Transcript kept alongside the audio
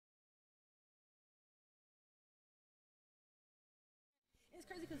it's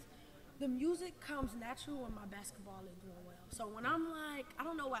crazy because the music comes natural when my basketball is doing well. So when I'm like, I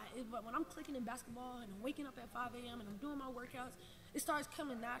don't know why, but when I'm clicking in basketball and I'm waking up at 5 a.m. and I'm doing my workouts, it starts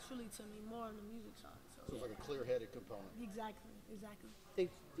coming naturally to me more on the music side. So it's like a clear-headed component. Exactly. They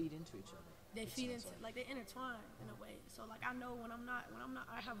feed into each other. They feed into, like they intertwine in a way. So like I know when I'm not,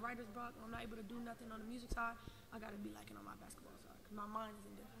 I have writer's block. When I'm not able to do nothing on the music side, I gotta be liking on my basketball side because my mind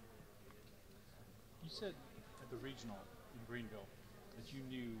isn't there. You said at the regional in Greenville that you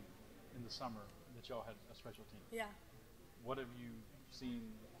knew in the summer that y'all had a special team. Yeah. What have you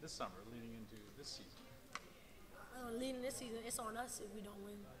seen this summer leading into this season? Leading this season, it's on us if we don't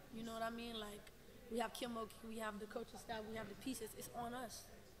win. You know what I mean? Like, we have Kim Oki, we have the coaching staff, we have the pieces. It's on us.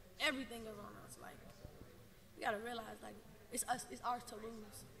 Everything is on us. Like, we gotta realize, like, it's us. It's ours to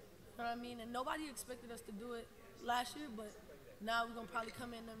lose. You know what I mean? And nobody expected us to do it last year, but now we're gonna probably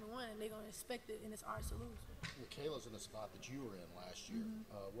come in number one, and they're gonna expect it, and it's ours to lose. Michaela's in the spot that you were in last year.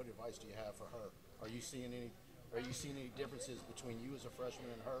 What advice do you have for her? Are you seeing any differences between you as a freshman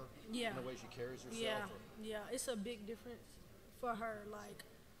and her? Yeah. In the way she carries herself? Yeah. It's a big difference for her. Like,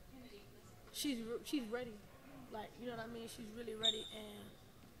 she's ready. Like, you know what I mean? She's really ready, and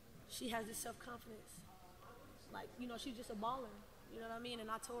she has this self-confidence. Like, you know, she's just a baller. You know what I mean? And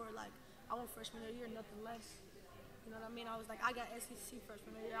I told her, like, I want freshman of the year, nothing less. You know what I mean? I was like, I got SEC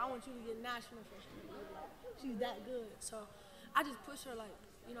freshman of the year. I want you to get national freshman of the year. Like, she's that good. So I just push her, like,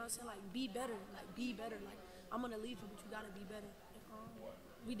 you know what I'm saying? Like, be better. Like, be better. Like, I'm going to lead you, but you got to be better.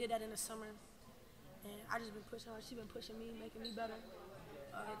 We did that in the summer. And I just been pushing her. She's been pushing me, making me better.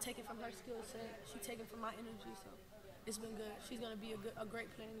 Taking from her skill set. She taking from my energy. So it's been good. She's going to be a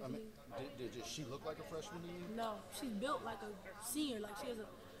great player in the league. Did she look like a freshman to you? No. She's built like a senior. Like, she has an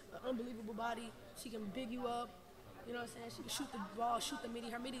unbelievable body. She can big you up. You know what I'm saying? She can shoot the ball, shoot the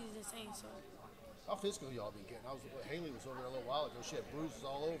midi. Her midi is insane. So how physical y'all been getting? Haley was over there a little while ago. She had bruises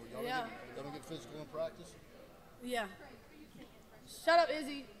all over. Y'all gonna get physical in practice? Yeah. Shut up,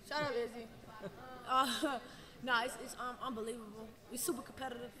 Izzy. Nah, it's unbelievable. We super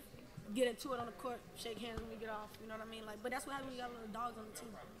competitive. Get into it on the court, shake hands when we get off. You know what I mean? Like, but that's what happens when you got a little dogs on the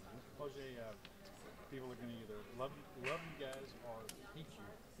team. Flau'jae, people are going to either love you guys or hate you.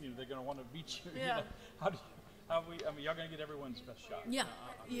 You know, they're going to want to beat you. Yeah. You know? I mean, y'all going to get everyone's best shot. Yeah.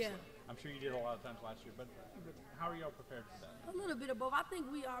 Obviously. I'm sure you did a lot of times last year, but how are y'all prepared for that? A little bit of both. I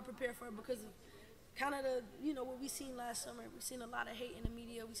think we are prepared for it because of kind of what we seen last summer. We've seen a lot of hate in the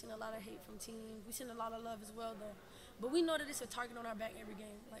media. We've seen a lot of hate from teams. We've seen a lot of love as well, though. But we know that it's a target on our back every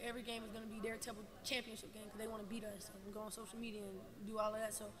game. Like, every game is going to be their championship game because they want to beat us and go on social media and do all of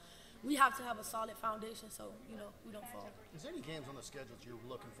that. So we have to have a solid foundation so, you know, we don't fall. Is there any games on the schedule that you're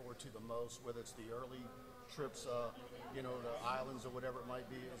looking forward to the most, whether it's the early trips, you know, the islands or whatever it might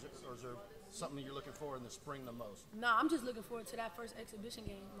be? Or is there something you're looking for in the spring the most? Nah, I'm just looking forward to that first exhibition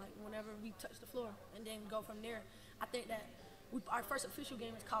game, like whenever we touch the floor, and then go from there. I think that our first official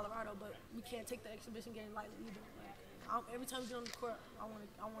game is Colorado, but we can't take the exhibition game lightly either. Like, every time we get on the court, I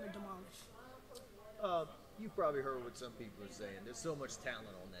want to demolish. You've probably heard what some people are saying. There's so much talent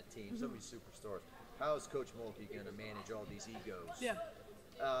on that team, so many superstars. How is Coach Mulkey going to manage all these egos? Yeah.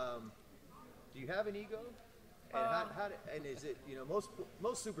 Do you have an ego? And and is it, you know,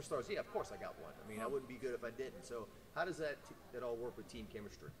 most superstars? Yeah, of course I got one. I mean, I wouldn't be good if I didn't. So how does that all work with team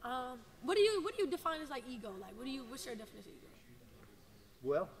chemistry? What do you define as like ego? Like, what's your definition of ego?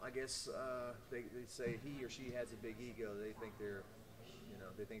 Well, I guess they say he or she has a big ego. They think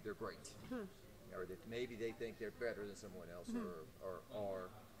they're great, or that maybe they think they're better than someone else, or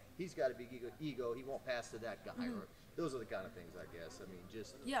he's got a big ego. He won't pass to that guy. Or those are the kind of things, I guess. I mean,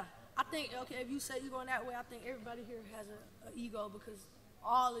 just yeah. I think, okay, if you say you're going that way, I think everybody here has an ego because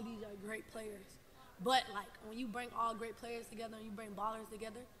all of these are great players. But, like, when you bring all great players together and you bring ballers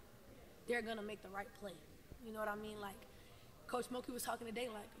together, they're going to make the right play. You know what I mean? Like, Coach Mulkey was talking today,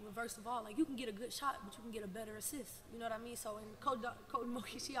 like, reverse the ball. Like, you can get a good shot, but you can get a better assist. You know what I mean? So, and Coach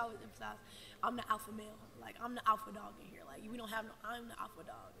Mulkey, she always emphasized, I'm the alpha male. Like, I'm the alpha dog in here. Like, we don't have I'm the alpha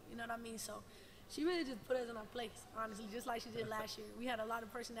dog. You know what I mean? So, she really just put us in our place, honestly, just like she did last year. We had a lot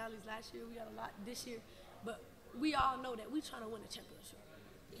of personalities last year. We got a lot this year. But we all know that we're trying to win a championship.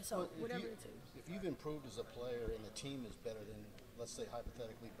 So whatever it takes. If you've improved as a player and the team is better than, let's say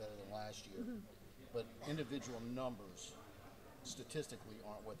hypothetically, better than last year, but individual numbers statistically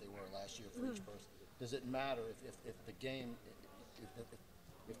aren't what they were last year for each person, does it matter if the game,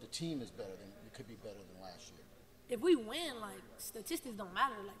 if the team is better, then it could be better than last year? If we win, like, statistics don't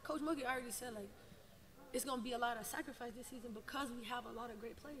matter. Like, Coach Mulkey already said, like, it's going to be a lot of sacrifice this season because we have a lot of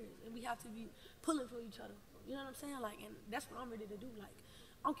great players and we have to be pulling for each other. You know what I'm saying? Like, and that's what I'm ready to do. Like,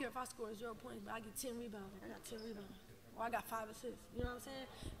 I don't care if I score 0 points, but I get 10 rebounds. Like, I got 10 rebounds. or I got 5 assists. You know what I'm saying?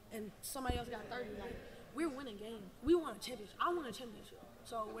 And somebody else got 30. Like, we're winning games. We won a championship. I won a championship.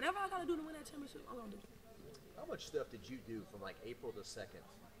 So whatever I got to do to win that championship, I'm gonna do. How much stuff did you do from like April the 2nd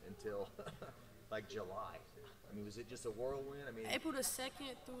until like July? I mean, was it just a whirlwind? I mean, April the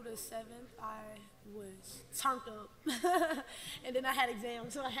 2nd through the 7th, I was turned up, and then I had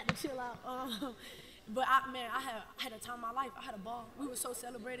exams, so I had to chill out. But I had a time of my life. I had a ball. We were so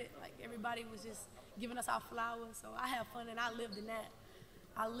celebrated. Like, everybody was just giving us our flowers. So I had fun, and I lived in that.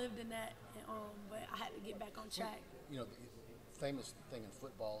 And, but I had to get back on track. You know, the famous thing in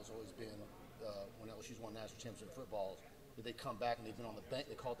football has always been when LSU's won national championship in football, that they come back and they've been on the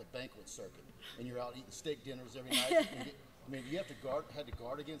they call it the banquet circuit, and you're out eating steak dinners every night. I mean, you had to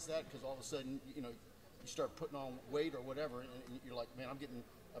guard against that, because all of a sudden, you you start putting on weight or whatever, and you're like, man, I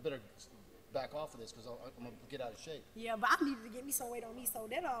better back off of this because I'm gonna get out of shape. Yeah, but I needed to get me some weight on me, so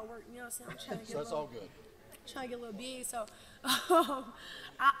that all worked. You know what I'm saying? I'm trying to get So that's all good. Trying to get a little big, so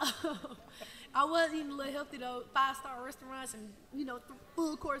I was eating a little healthy though, 5-star restaurants and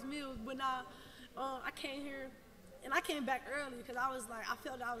full course meals. But now I came here and I came back early because I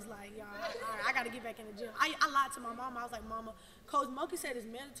felt y'all, I got to get back in the gym. I lied to my mama. I was like, Mama, Coach Moki said it's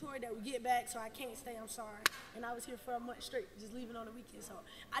mandatory that we get back, so I can't stay. I'm sorry. And I was here for a month straight, just leaving on the weekend. So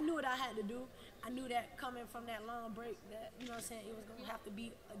I knew what I had to do. I knew that coming from that long break, that it was going to have to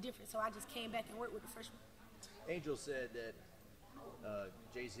be a different. So I just came back and worked with the freshmen. Angel said that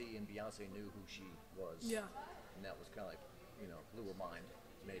Jay-Z and Beyonce knew who she was. Yeah. And that was kind of like, blew her mind,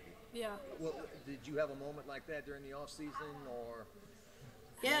 maybe. Yeah. Well, did you have a moment like that during the off season, or?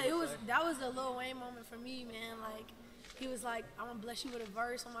 Yeah, that was a Lil Wayne moment for me, man. Like, he was like, I'm gonna bless you with a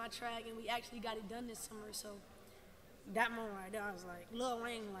verse on my track, and we actually got it done this summer. So that moment right there, I was like, Lil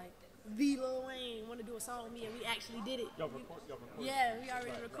Wayne, like the Lil Wayne, want to do a song with me, and we actually did it. Y'all recorded Yeah, we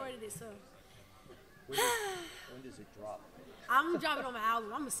already recorded it. So When does it drop? I'm gonna drop it on my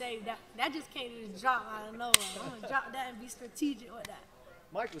album. I'm gonna save that. That just can't just drop out of nowhere. I'm gonna drop that and be strategic with that.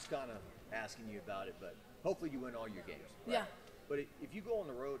 Mike was kind of asking you about it, but hopefully you win all your games. Right? Yeah. But if you go on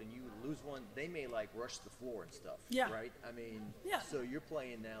the road and you lose one, they may like rush the floor and stuff. Yeah. Right? I mean, Yeah. So you're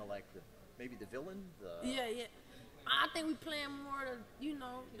playing now like maybe the villain? Yeah. I think we playing more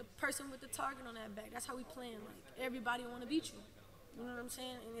the person with the target on that back. That's how we playing. Like, everybody want to beat you. You know what I'm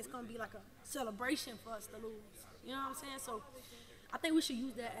saying? And it's going to be like a celebration for us to lose. You know what I'm saying? So I think we should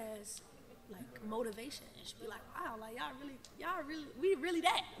use that as like motivation. It should be like, wow, like we really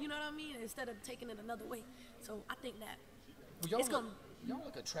that. You know what I mean? Instead of taking it another way. So I think that y'all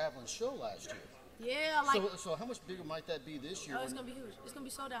like a traveling show last year. Yeah, like. So how much bigger might that be this year? Oh, it's gonna be huge. It's gonna be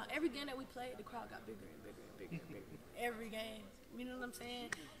sold out. Every game that we played, the crowd got bigger and bigger and bigger and bigger. Every game. You know what I'm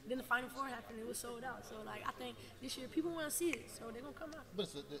saying? Then the Final Four happened, it was sold out. So like, I think this year people want to see it, so they're gonna come out. But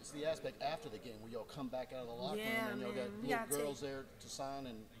it's the aspect after the game where y'all come back out of the locker room and y'all got we little gotta girls there to sign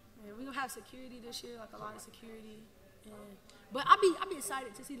and. Yeah, we're gonna have security this year, like a lot of security. But I be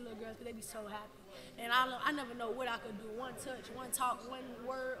excited to see the little girls because they be so happy. And I never know what I could do. One touch, one talk, one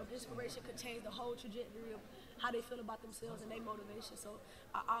word of inspiration could change the whole trajectory of how they feel about themselves and their motivation. So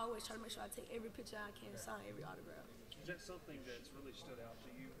I always try to make sure I take every picture I can, sign every autograph. Is that something that's really stood out to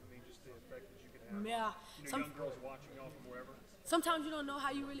you? I mean, just the effect that you can have. Yeah. Young girls watching y'all from wherever. Sometimes you don't know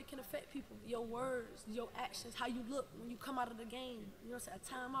how you really can affect people. Your words, your actions, how you look when you come out of the game. You know what I'm saying?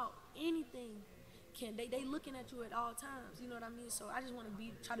 A timeout, anything. They looking at you at all times. You know what I mean? So I just want to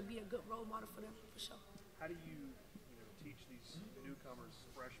try to be a good role model for them, for sure. How do you teach these newcomers,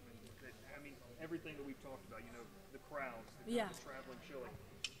 freshmen? That, I mean, everything that we've talked about. The crowds, the traveling show. Like,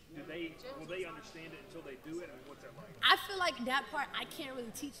 will they understand it until they do it? I mean, what's that like? I feel like that part I can't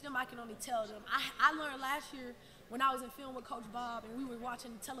really teach them. I can only tell them. I learned last year when I was in film with Coach Bob and we were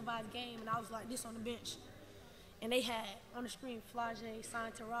watching the televised game and I was like this on the bench. And they had on the screen Flau'jae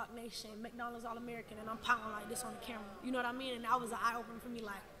signed to Rock Nation, McDonald's All-American, and I'm pounding like this on the camera. You know what I mean? And that was an eye-opener for me,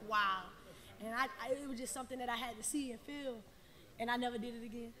 like, wow. And it was just something that I had to see and feel, and I never did it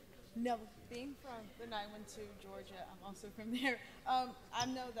again. Never. Being from when I went to Georgia, I'm also from there. I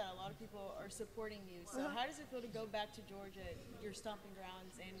know that a lot of people are supporting you. So how does it feel to go back to Georgia, your stomping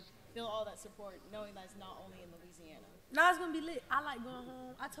grounds, and feel all that support, knowing that it's not only in Louisiana? No, it's gonna be lit. I like going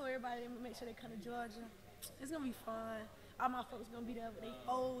home. I told everybody to make sure they come to Georgia. It's gonna be fun. All my folks gonna be there with their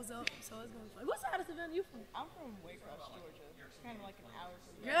O's up, so it's gonna be fun. What side of Savannah you from? I'm from Waycross, Georgia. It's kind of like an hour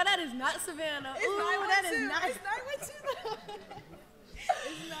from there. Girl, that is not Savannah. It's Ooh, that is not. It's 912.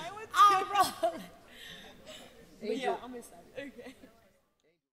 It's 912. Oh, bro. But Angel, yeah, I'm excited. Okay.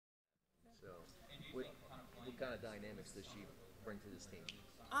 So, what kind of dynamics does she bring to this team?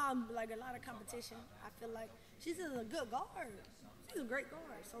 Like a lot of competition. I feel like she's just a good guard. She's a great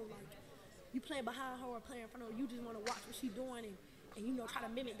guard. So like, you playing behind her or playing in front of her, you just want to watch what she's doing and you know, try to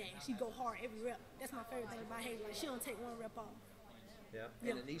mimic that. She go hard every rep. That's my favorite thing about Haley. Like, she don't take one rep off. Yeah.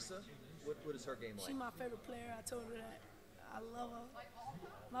 Yeah. And Anissa, what is her game like? She's my favorite player. I told her that. I love her.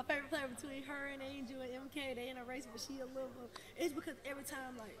 My favorite player between her and Angel and MK, they in a race, but she a little. It's because every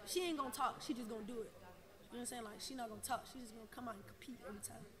time, like, she ain't gonna talk. She just gonna do it. You know what I'm saying? Like, she not gonna talk. She just gonna come out and compete every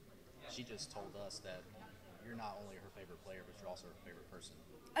time. She just told us that you're not only her favorite player, but you're also her favorite person.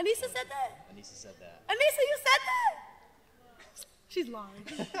 Anissa said that? Anissa said that. Anissa, you said that? She's lying.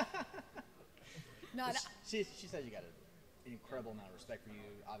 No, She said you got an incredible amount of respect for you,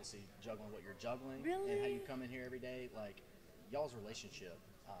 obviously juggling what you're juggling. Really? And how you come in here every day. Like, y'all's relationship,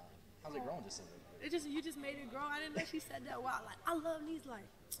 how's it growing just a little bit? you just made it grow. I didn't know she said that. Wow, like, I love Niece. Like,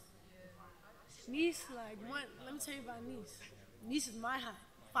 Niece, like, let me tell you about Niece. Niece is my height,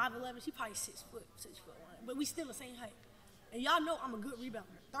 5'11". She probably 6 foot, 6'1", but we still the same height. And y'all know I'm a good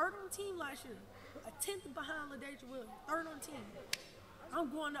rebounder. 3rd on the team last year, a 10th behind LaDasia Williams. 3rd on the team. I'm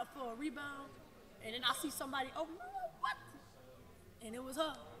going up for a rebound, and then I see somebody open. I'm like, what? And it was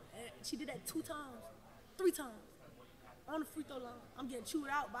her. And she did that 2 times, 3 times. On the free throw line, I'm getting chewed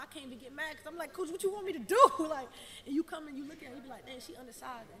out, but I can't even get mad because I'm like, Coach, what you want me to do? Like, and you come and you look at her, you be like, damn, she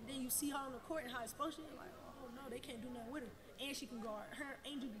undersized. And then you see her on the court and how it's supposed to be, like, oh no, they can't do nothing with her. And she can guard. Her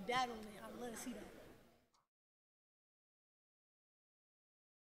Angel be daddling it. I love to see that.